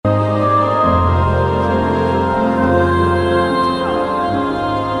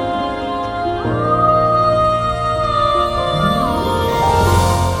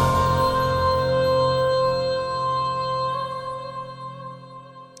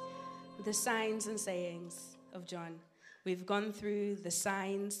the signs and sayings of John. We've gone through the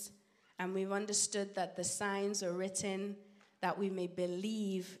signs, and we've understood that the signs are written that we may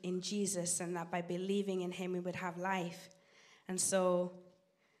believe in Jesus, and that by believing in him we would have life. And so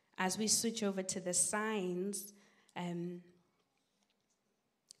as we switch over to the signs,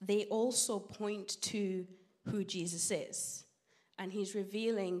 they also point to who Jesus is. And he's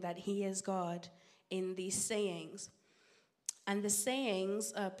revealing that he is God in these sayings. And the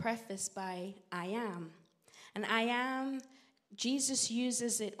sayings are prefaced by I am. And I am, Jesus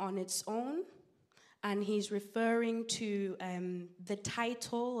uses it on its own. And he's referring to the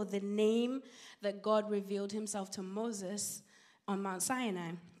title or the name that God revealed himself to Moses on Mount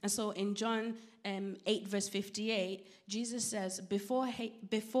Sinai. And so in John 8, verse 58, Jesus says, before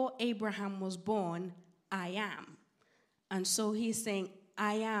Abraham was born, I am. And so he's saying,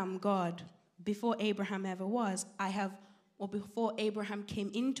 I am God. Before Abraham ever was, before Abraham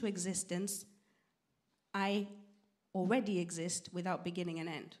came into existence, I already exist without beginning and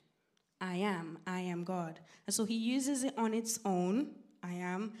end. I am God. And so he uses it on its own, I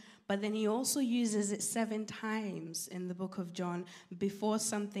am, but then he also uses it 7 times in the book of John before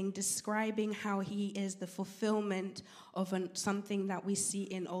something describing how he is the fulfillment of something that we see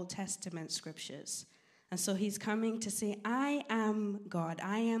in Old Testament scriptures. And so he's coming to say, I am God,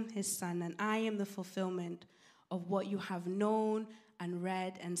 I am his son, and I am the fulfillment of what you have known and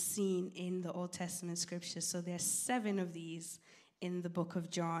read and seen in the Old Testament scriptures. So there's 7 of these in the book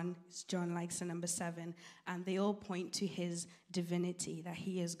of John. John likes the number 7, and they all point to his divinity, that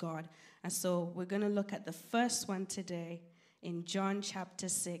he is God. And so we're going to look at the first one today in John chapter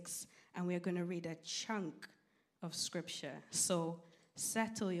 6, and we're going to read a chunk of scripture. So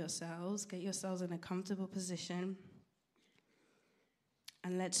settle yourselves, get yourselves in a comfortable position,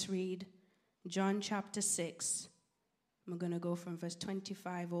 and let's read John chapter 6. I'm going to go from verse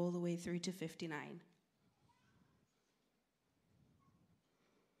 25 all the way through to 59.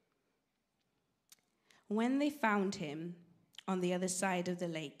 When they found him on the other side of the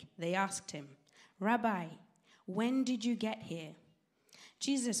lake, they asked him, Rabbi, when did you get here?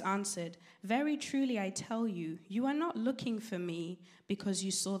 Jesus answered, very truly I tell you, you are not looking for me because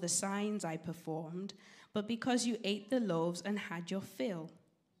you saw the signs I performed, but because you ate the loaves and had your fill.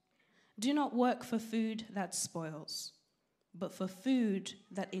 Do not work for food that spoils, but for food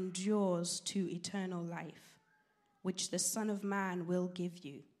that endures to eternal life, which the Son of Man will give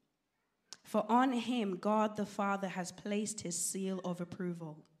you. For on him God the Father has placed his seal of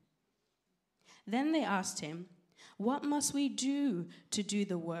approval. Then they asked him, what must we do to do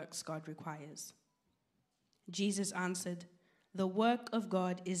the works God requires? Jesus answered, the work of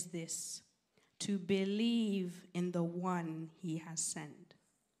God is this, to believe in the one he has sent.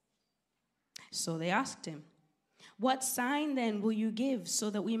 So they asked him, what sign then will you give so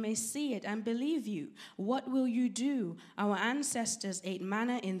that we may see it and believe you? What will you do? Our ancestors ate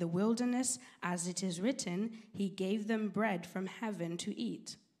manna in the wilderness, as it is written, he gave them bread from heaven to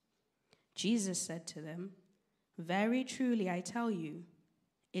eat. Jesus said to them, very truly I tell you,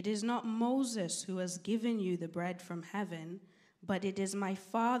 it is not Moses who has given you the bread from heaven, but it is my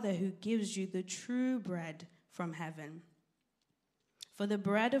Father who gives you the true bread from heaven. For the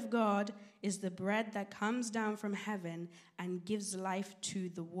bread of God is the bread that comes down from heaven and gives life to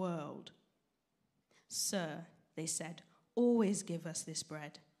the world. Sir, they said, always give us this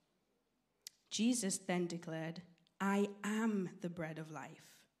bread. Jesus then declared, I am the bread of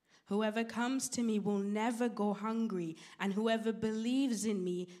life. Whoever comes to me will never go hungry, and whoever believes in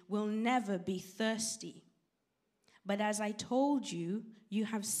me will never be thirsty. But as I told you, you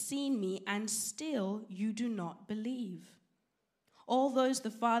have seen me, and still you do not believe. All those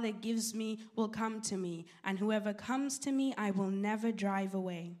the Father gives me will come to me, and whoever comes to me I will never drive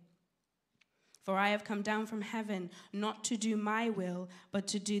away. For I have come down from heaven not to do my will, but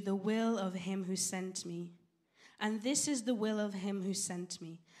to do the will of him who sent me. And this is the will of him who sent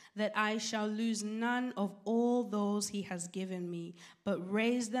me, that I shall lose none of all those he has given me, but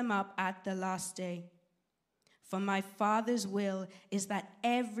raise them up at the last day. For my Father's will is that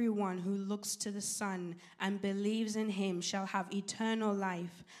everyone who looks to the Son and believes in him shall have eternal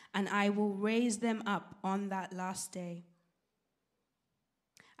life, and I will raise them up on that last day.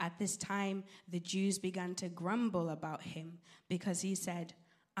 At this time, the Jews began to grumble about him because he said,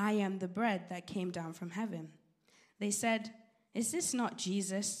 I am the bread that came down from heaven. They said, is this not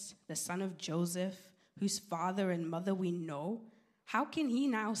Jesus, the son of Joseph, whose father and mother we know? How can he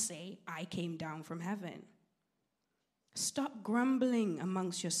now say, I came down from heaven? Stop grumbling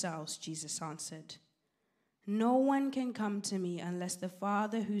amongst yourselves, Jesus answered. No one can come to me unless the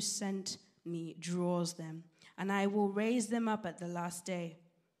Father who sent me draws them, and I will raise them up at the last day.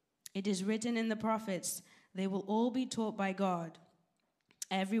 It is written in the prophets, they will all be taught by God.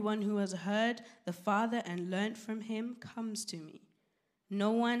 Everyone who has heard the Father and learned from him comes to me.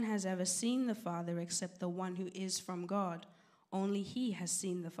 No one has ever seen the Father except the one who is from God. Only he has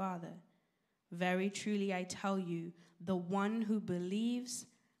seen the Father. Very truly I tell you, the one who believes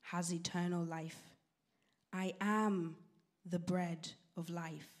has eternal life. I am the bread of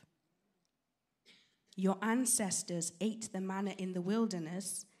life. Your ancestors ate the manna in the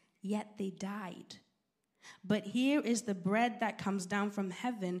wilderness, yet they died. But here is the bread that comes down from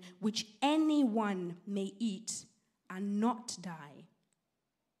heaven, which anyone may eat and not die.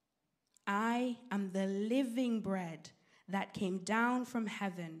 I am the living bread that came down from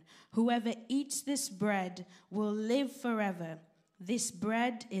heaven. Whoever eats this bread will live forever. This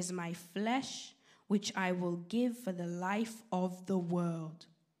bread is my flesh, which I will give for the life of the world.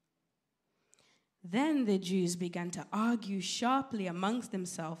 Then the Jews began to argue sharply amongst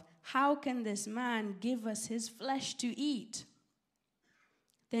themselves, how can this man give us his flesh to eat?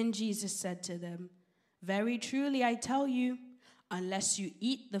 Then Jesus said to them, very truly I tell you, unless you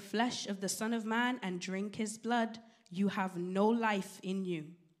eat the flesh of the Son of Man and drink his blood, you have no life in you.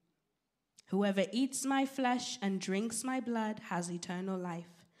 Whoever eats my flesh and drinks my blood has eternal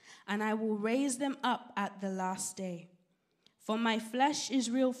life, and I will raise them up at the last day. For my flesh is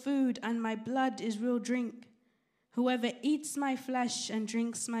real food, and my blood is real drink. Whoever eats my flesh and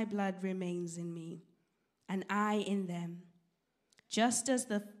drinks my blood remains in me, and I in them. Just as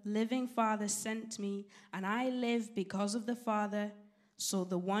the living Father sent me, and I live because of the Father, so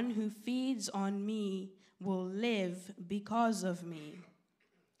the one who feeds on me will live because of me.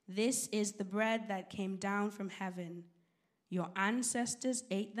 This is the bread that came down from heaven. Your ancestors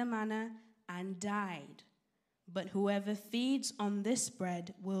ate the manna and died, but whoever feeds on this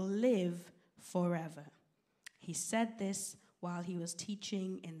bread will live forever. He said this while he was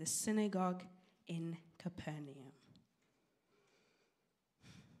teaching in the synagogue in Capernaum.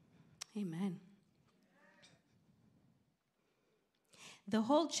 Amen. The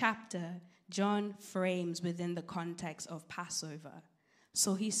whole chapter, John frames within the context of Passover.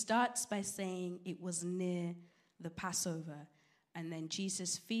 So he starts by saying it was near the Passover. And then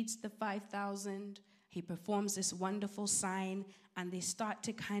Jesus feeds the 5,000. He performs this wonderful sign. And they start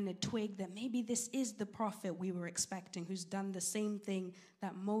to kind of twig that maybe this is the prophet we were expecting, who's done the same thing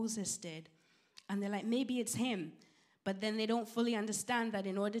that Moses did. And they're like, maybe it's him. But then they don't fully understand that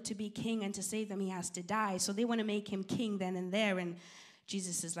in order to be king and to save them, he has to die. So they want to make him king then and there. And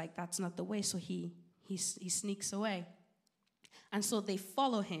Jesus is like, that's not the way. So he sneaks away. And so they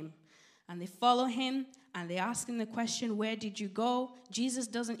follow him. And they follow him. And they ask him the question, where did you go? Jesus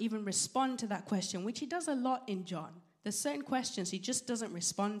doesn't even respond to that question, which he does a lot in John. There's certain questions he just doesn't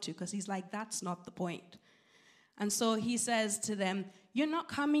respond to because he's like, that's not the point. And so he says to them, you're not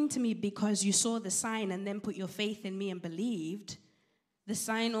coming to me because you saw the sign and then put your faith in me and believed. The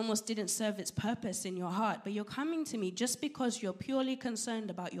sign almost didn't serve its purpose in your heart, but you're coming to me just because you're purely concerned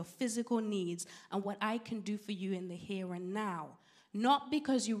about your physical needs and what I can do for you in the here and now. Not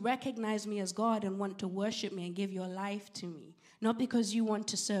because you recognize me as God and want to worship me and give your life to me. Not because you want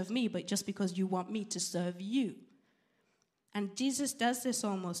to serve me, but just because you want me to serve you. And Jesus does this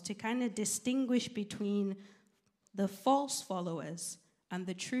almost to kind of distinguish between the false followers and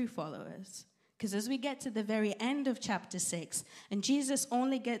the true followers. Because as we get to the very end of chapter 6, and Jesus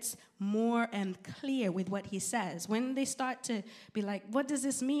only gets more clear with what he says. When they start to be like, what does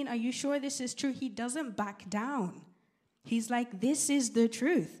this mean? Are you sure this is true? He doesn't back down. He's like, this is the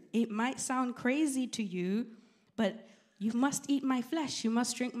truth. It might sound crazy to you, but you must eat my flesh. You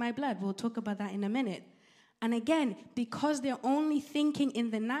must drink my blood. We'll talk about that in a minute. And again, because they're only thinking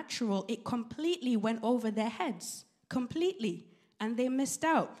in the natural, it completely went over their heads. Completely. And they missed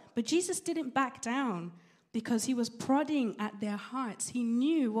out. But Jesus didn't back down because he was prodding at their hearts. He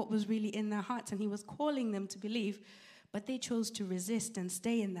knew what was really in their hearts, and he was calling them to believe. But they chose to resist and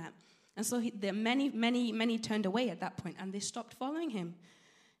stay in that. And so many turned away at that point, and they stopped following him.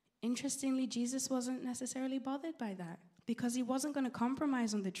 Interestingly, Jesus wasn't necessarily bothered by that because he wasn't going to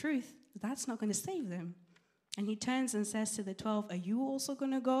compromise on the truth. That's not going to save them. And he turns and says to the 12, are you also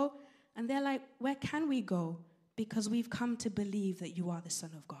going to go? And they're like, where can we go? Because we've come to believe that you are the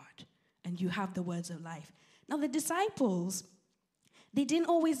Son of God and you have the words of life. Now, the disciples, they didn't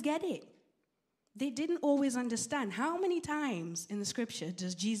always get it. They didn't always understand. How many times in the scripture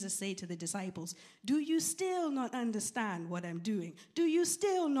does Jesus say to the disciples, do you still not understand what I'm doing? Do you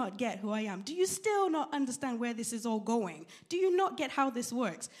still not get who I am? Do you still not understand where this is all going? Do you not get how this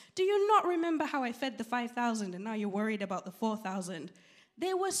works? Do you not remember how I fed the 5,000 and now you're worried about the 4,000?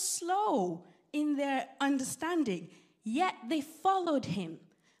 They were slow in their understanding, yet they followed him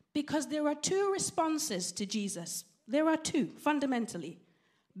Because there are two responses to Jesus. There are two, fundamentally.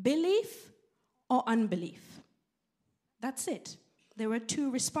 Belief or unbelief. That's it. There are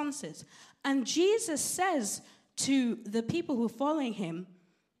two responses. And Jesus says to the people who are following him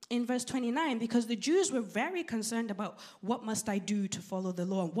in verse 29, because the Jews were very concerned about what must I do to follow the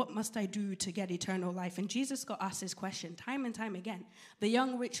law? What must I do to get eternal life? And Jesus got asked this question time and time again. The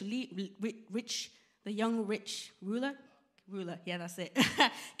young rich ruler, yeah, that's it,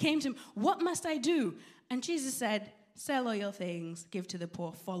 came to him, what must I do? And Jesus said, sell all your things, give to the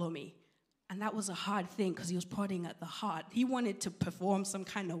poor, follow me. And that was a hard thing because he was prodding at the heart. He wanted to perform some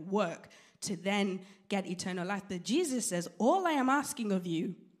kind of work to then get eternal life. But Jesus says, all I am asking of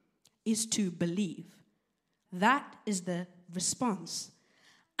you is to believe. That is the response.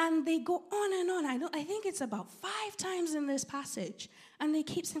 And they go on and on. I think it's about 5 times in this passage. And they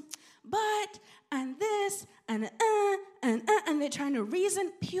keep saying, but, and this, and they're trying to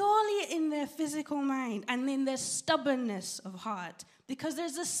reason purely in their physical mind and in their stubbornness of heart. Because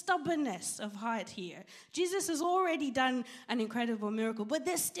there's a stubbornness of heart here. Jesus has already done an incredible miracle, but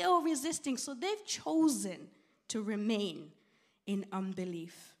they're still resisting. So they've chosen to remain in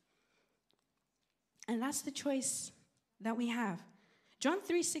unbelief. And that's the choice that we have. John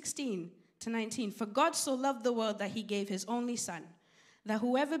 3:16-19, for God so loved the world that he gave his only son, that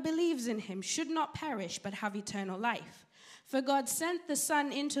whoever believes in him should not perish but have eternal life. For God sent the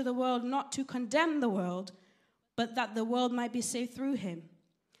Son into the world not to condemn the world, but that the world might be saved through him.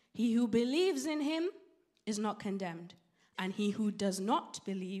 He who believes in him is not condemned, and he who does not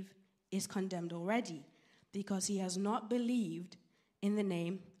believe is condemned already, because he has not believed in the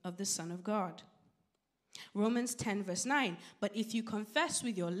name of the Son of God. Romans 10 verse 9, but if you confess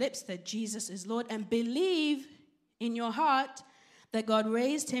with your lips that Jesus is Lord and believe in your heart that God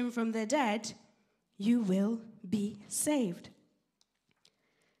raised him from the dead, you will be saved.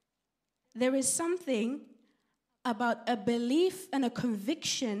 There is something about a belief and a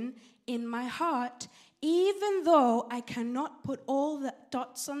conviction in my heart, even though I cannot put all the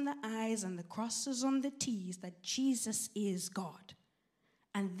dots on the I's and the crosses on the T's, that Jesus is God.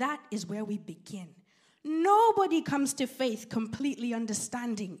 And that is where we begin. Nobody comes to faith completely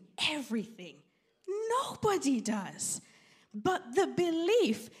understanding everything. Nobody does. But the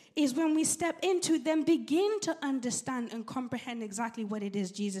belief is when we step into, then begin to understand and comprehend exactly what it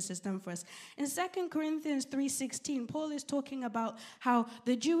is Jesus has done for us. In 2 Corinthians 3:16, Paul is talking about how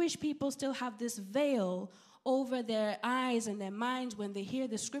the Jewish people still have this veil over their eyes and their minds when they hear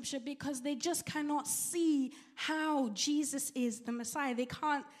the scripture, because they just cannot see how Jesus is the Messiah. They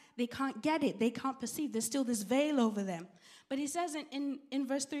can't get it. They can't perceive. There's still this veil over them. But he says in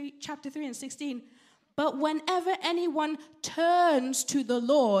verse 3, chapter 3 and 16, but whenever anyone turns to the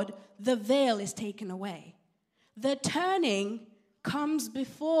Lord, the veil is taken away. The turning comes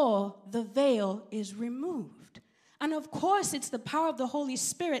before the veil is removed. And of course, it's the power of the Holy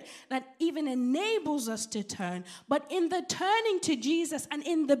Spirit that even enables us to turn. But in the turning to Jesus and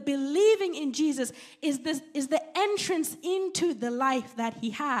in the believing in Jesus is the entrance into the life that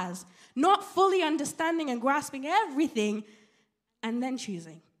he has. Not fully understanding and grasping everything and then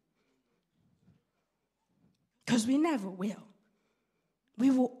choosing. Because we never will.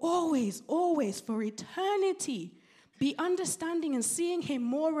 We will always, always, for eternity, be understanding and seeing him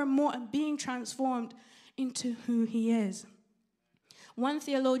more and more and being transformed into who he is. One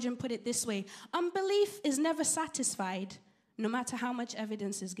theologian put it this way: unbelief is never satisfied, no matter how much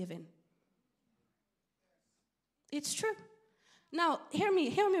evidence is given. It's true. Now, hear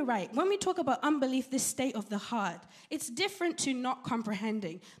me right. When we talk about unbelief, this state of the heart, it's different to not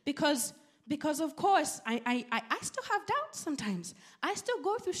comprehending. Because of course, I still have doubts sometimes. I still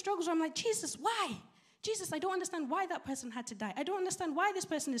go through struggles where I'm like, Jesus, why? Jesus, I don't understand why that person had to die. I don't understand why this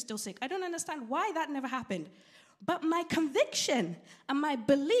person is still sick. I don't understand why that never happened. But my conviction and my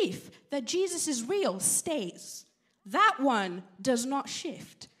belief that Jesus is real stays. That one does not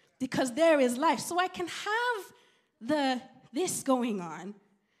shift because there is life. So I can have this going on,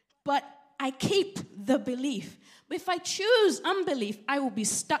 but I keep the belief. But if I choose unbelief, I will be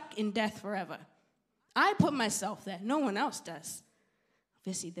stuck in death forever. I put myself there. No one else does.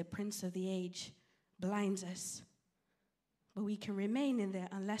 Obviously, the prince of the age blinds us. But we can remain in there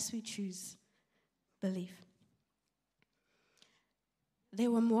unless we choose belief. They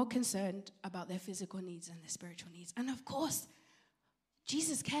were more concerned about their physical needs than their spiritual needs. And of course,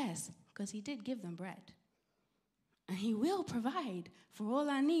 Jesus cares because he did give them bread. And he will provide for all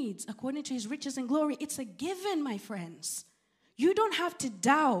our needs according to his riches and glory. It's a given, my friends. You don't have to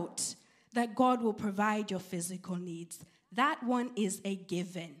doubt that God will provide your physical needs. That one is a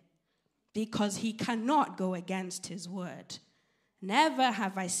given because he cannot go against his word. Never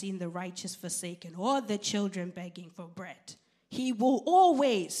have I seen the righteous forsaken or the children begging for bread. He will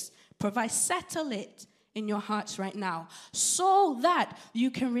always provide. Settle it in your hearts right now so that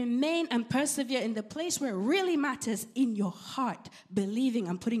you can remain and persevere in the place where it really matters, in your heart, believing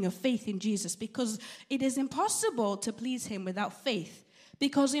and putting your faith in Jesus, because it is impossible to please him without faith,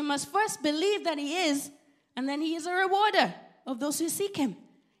 because you must first believe that he is, and then he is a rewarder of those who seek him.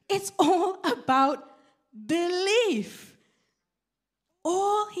 It's all about belief.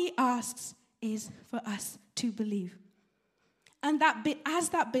 All he asks is for us to believe. And as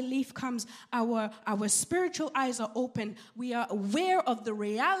that belief comes, our spiritual eyes are open. We are aware of the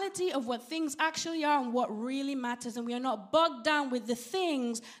reality of what things actually are and what really matters. And we are not bogged down with the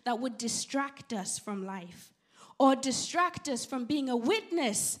things that would distract us from life or distract us from being a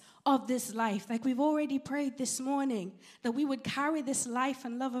witness of this life. Like we've already prayed this morning, that we would carry this life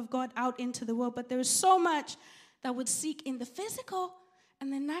and love of God out into the world. But there is so much that would seek in the physical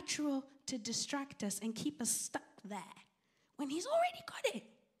and the natural to distract us and keep us stuck there. When he's already got it.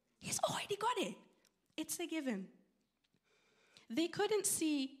 He's already got it. It's a given. They couldn't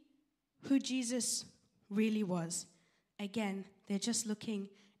see who Jesus really was. Again, they're just looking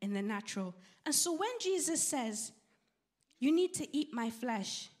in the natural. And so when Jesus says, you need to eat my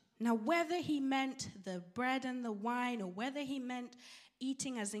flesh, now whether he meant the bread and the wine, or whether he meant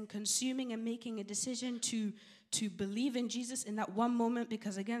eating as in consuming and making a decision to believe in Jesus in that one moment,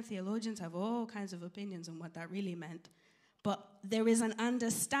 because again, theologians have all kinds of opinions on what that really meant. But there is an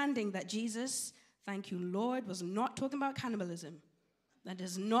understanding that Jesus, thank you, Lord, was not talking about cannibalism. That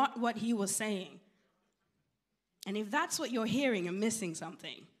is not what he was saying. And if that's what you're hearing, you're missing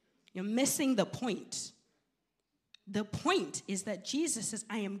something. You're missing the point. The point is that Jesus says,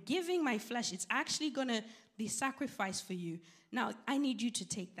 I am giving my flesh. It's actually going to be sacrificed for you. Now, I need you to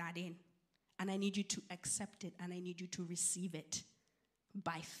take that in. And I need you to accept it. And I need you to receive it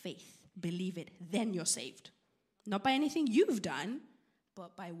by faith. Believe it. Then you're saved. Not by anything you've done,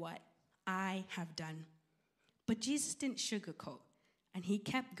 but by what I have done. But Jesus didn't sugarcoat. And he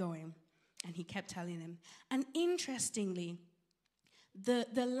kept going. And he kept telling them. And interestingly,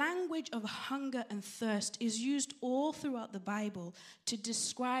 the language of hunger and thirst is used all throughout the Bible to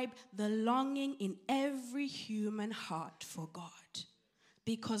describe the longing in every human heart for God.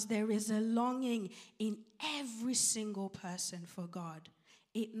 Because there is a longing in every single person for God.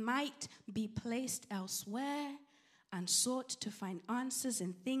 It might be placed elsewhere and sought to find answers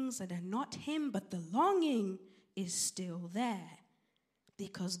in things that are not him, but the longing is still there.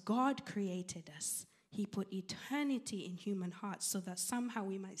 Because God created us. He put eternity in human hearts so that somehow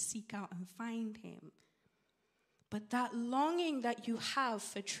we might seek out and find him. But that longing that you have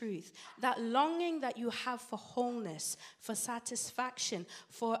for truth, that longing that you have for wholeness, for satisfaction,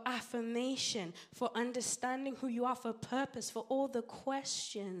 for affirmation, for understanding who you are, for purpose, for all the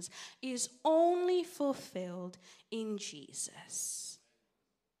questions, is only fulfilled in Jesus.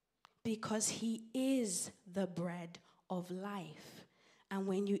 Because he is the bread of life. And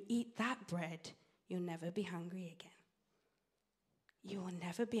when you eat that bread, you'll never be hungry again. You will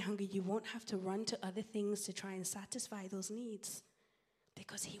never be hungry. You won't have to run to other things to try and satisfy those needs.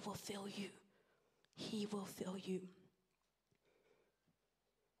 Because he will fill you. He will fill you.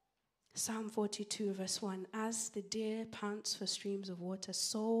 Psalm 42 verse 1. As the deer pants for streams of water,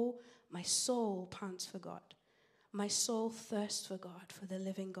 so my soul pants for God. My soul thirsts for God, for the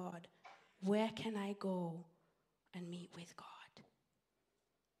living God. Where can I go and meet with God?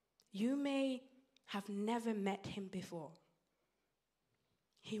 You may have never met him before.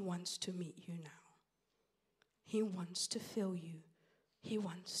 He wants to meet you now. He wants to fill you. He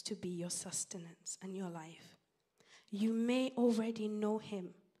wants to be your sustenance and your life. You may already know him,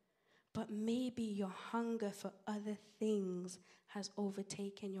 but maybe your hunger for other things has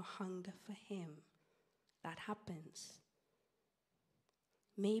overtaken your hunger for him. That happens.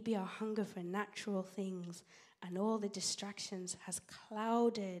 Maybe our hunger for natural things and all the distractions has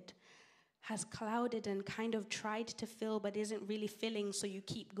clouded and kind of tried to fill but isn't really filling, so you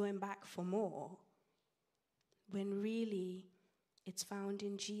keep going back for more. When really, it's found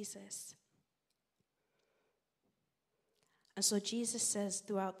in Jesus. And so Jesus says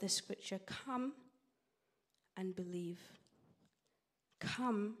throughout the scripture, come and believe.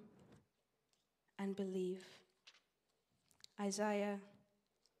 Come and believe. Isaiah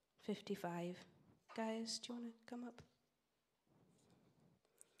 55. Guys, do you want to come up?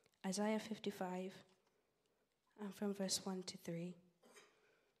 Isaiah 55, and from verse 1 to 3.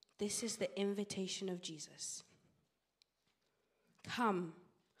 This is the invitation of Jesus. Come,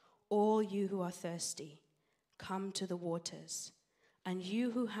 all you who are thirsty, come to the waters. And you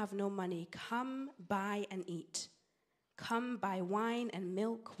who have no money, come buy and eat. Come buy wine and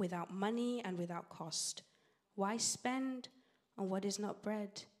milk without money and without cost. Why spend on what is not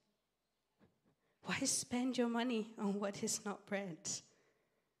bread? Why spend your money on what is not bread?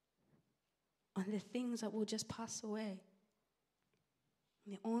 On the things that will just pass away.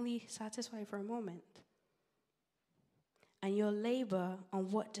 They only satisfy for a moment. And your labor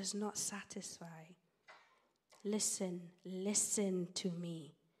on what does not satisfy. Listen to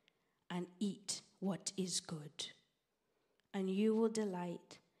me, and eat what is good, and you will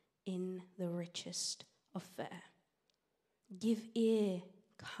delight in the richest of fare. Give ear,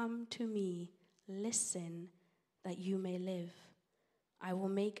 come to me, listen, that you may live. I will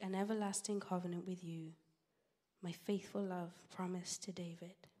make an everlasting covenant with you, my faithful love promised to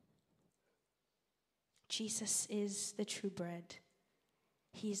David. Jesus is the true bread.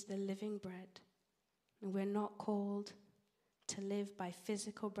 He's the living bread. And we're not called to live by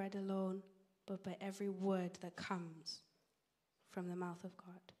physical bread alone, but by every word that comes from the mouth of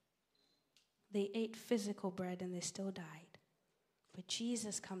God. They ate physical bread and they still died. But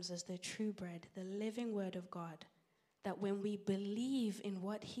Jesus comes as the true bread, the living word of God, that when we believe in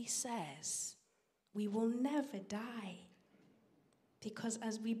what he says, we will never die. Because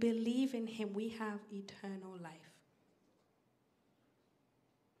as we believe in him, we have eternal life.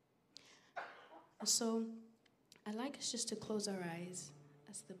 And so, I'd like us just to close our eyes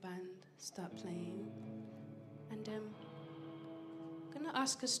as the band start playing. And I'm going to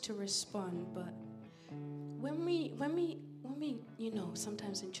ask us to respond, but when we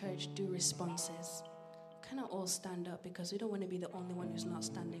sometimes in church do responses, kind of all stand up because we don't want to be the only one who's not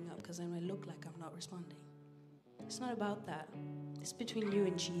standing up because then I look like I'm not responding. It's not about that. It's between you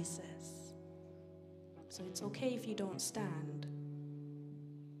and Jesus. So it's okay if you don't stand.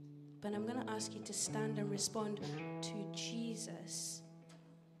 But I'm going to ask you to stand and respond to Jesus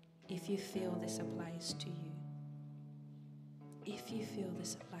if you feel this applies to you. If you feel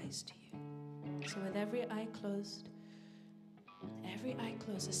this applies to you. So with every eye closed,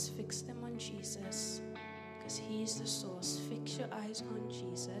 let's fix them on Jesus because he's the source. Fix your eyes on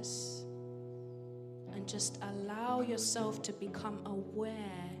Jesus and just allow yourself to become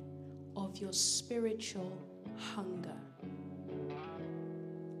aware of your spiritual hunger.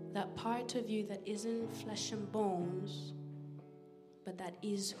 That part of you that isn't flesh and bones, but that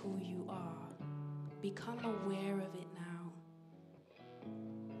is who you are. Become aware of it now.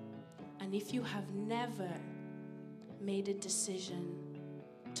 And if you have never made a decision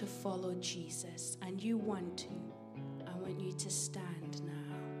to follow Jesus and you want to, I want you to stand now.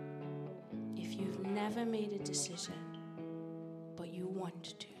 If you've never made a decision, but you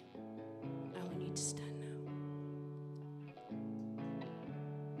want to, I want you to stand now.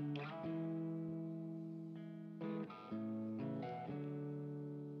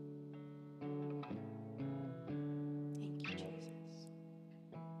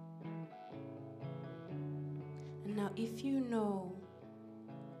 Now, if you know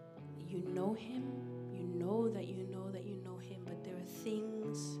him, you know that you know him, but there are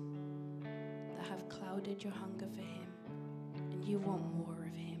things that have clouded your hunger for him, and you want more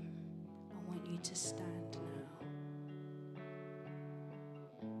of him, I want you to stand now.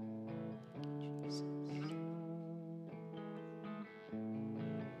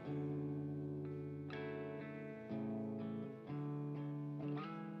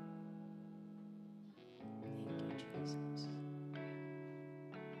 Jesus.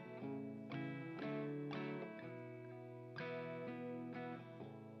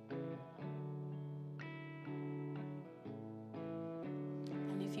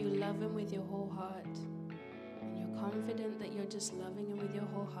 You love him with your whole heart, and you're confident that you're just loving him with your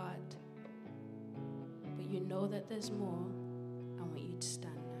whole heart, but you know that there's more, I want you to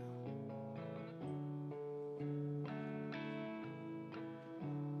stand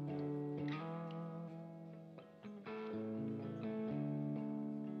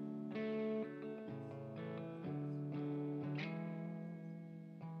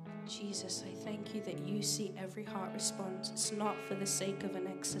Jesus, I thank you that you see every heart response. It's not for the sake of an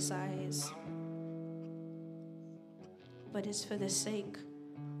exercise, but it's for the sake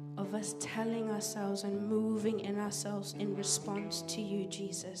of us telling ourselves and moving in ourselves in response to you,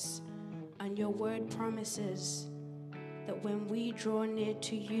 Jesus. And your word promises that when we draw near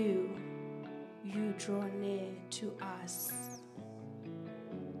to you, you draw near to us.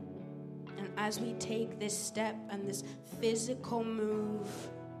 And as we take this step and this physical move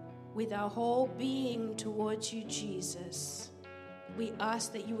with our whole being towards you, Jesus, we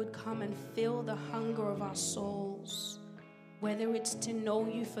ask that you would come and fill the hunger of our souls, whether it's to know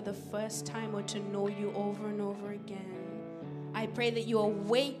you for the first time or to know you over and over again. I pray that you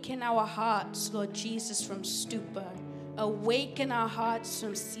awaken our hearts, Lord Jesus, from stupor. awaken our hearts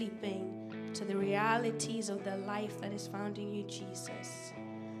from sleeping to the realities of the life that is found in you, Jesus.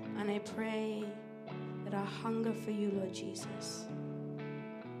 And I pray that our hunger for you, Lord Jesus,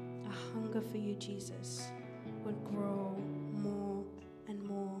 our hunger for you, Jesus, would grow more